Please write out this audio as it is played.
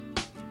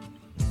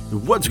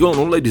What's going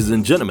on, ladies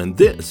and gentlemen?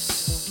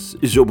 This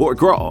is your boy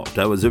Croft.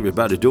 How is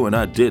everybody doing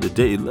out there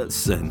today?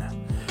 Listen,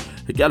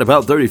 I got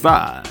about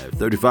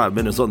 35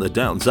 minutes on the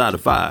downside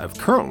of 5.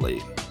 Currently,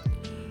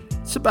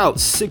 it's about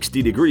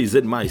 60 degrees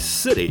in my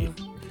city.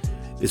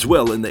 It's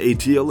well in the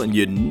ATL, and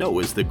you know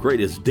it's the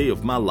greatest day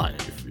of my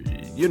life.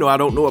 You know I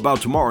don't know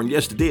about tomorrow, and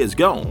yesterday is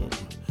gone.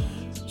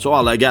 So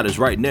all I got is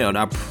right now, and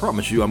I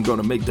promise you I'm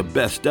going to make the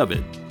best of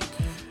it.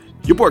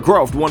 Your boy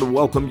Croft want to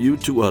welcome you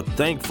to a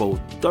thankful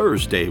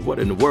Thursday. What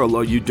in the world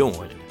are you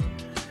doing?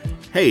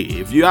 Hey,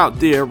 if you're out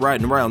there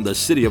riding around the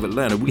city of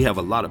Atlanta, we have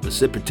a lot of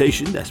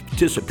precipitation that's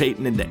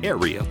participating in the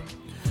area.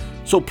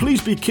 So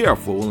please be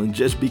careful and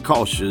just be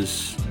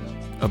cautious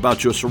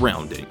about your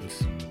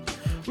surroundings.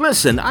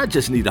 Listen, I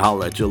just need to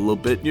holler at you a little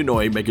bit. You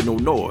know I ain't making no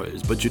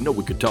noise, but you know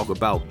we could talk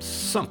about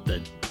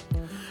something.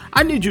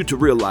 I need you to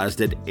realize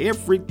that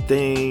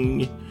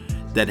everything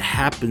that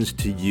happens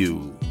to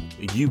you,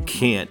 you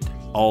can't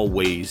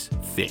always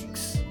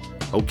fix,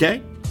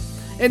 okay?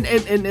 And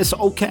it's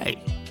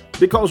okay,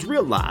 because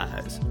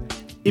realize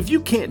if you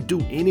can't do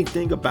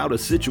anything about a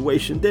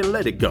situation, then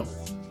let it go.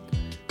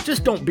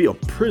 Just don't be a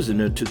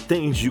prisoner to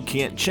things you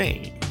can't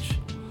change.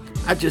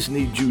 I just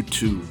need you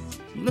to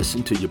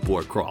listen to your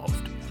boy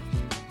Croft.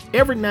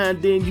 Every now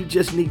and then you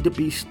just need to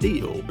be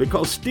still,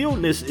 because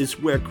stillness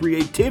is where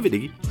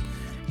creativity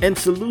and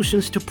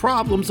solutions to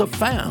problems are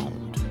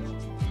found.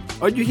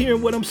 Are you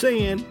hearing what I'm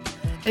saying?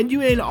 And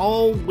you ain't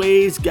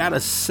always gotta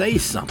say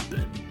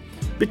something,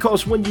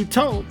 because when you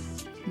talk,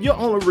 you're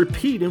only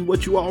repeating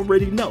what you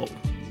already know.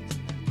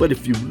 But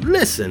if you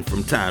listen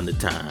from time to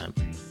time,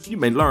 you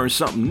may learn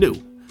something new.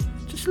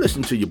 Just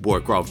listen to your boy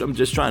Croft. I'm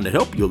just trying to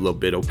help you a little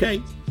bit,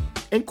 okay?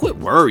 And quit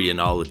worrying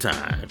all the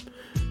time,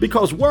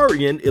 because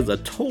worrying is a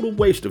total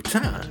waste of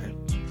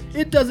time.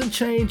 It doesn't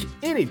change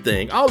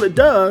anything. All it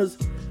does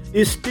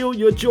is steal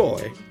your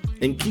joy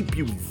and keep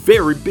you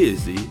very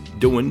busy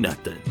doing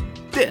nothing.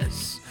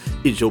 This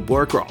is your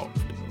boy Croft.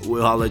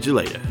 We'll holler at you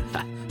later.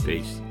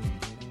 Peace.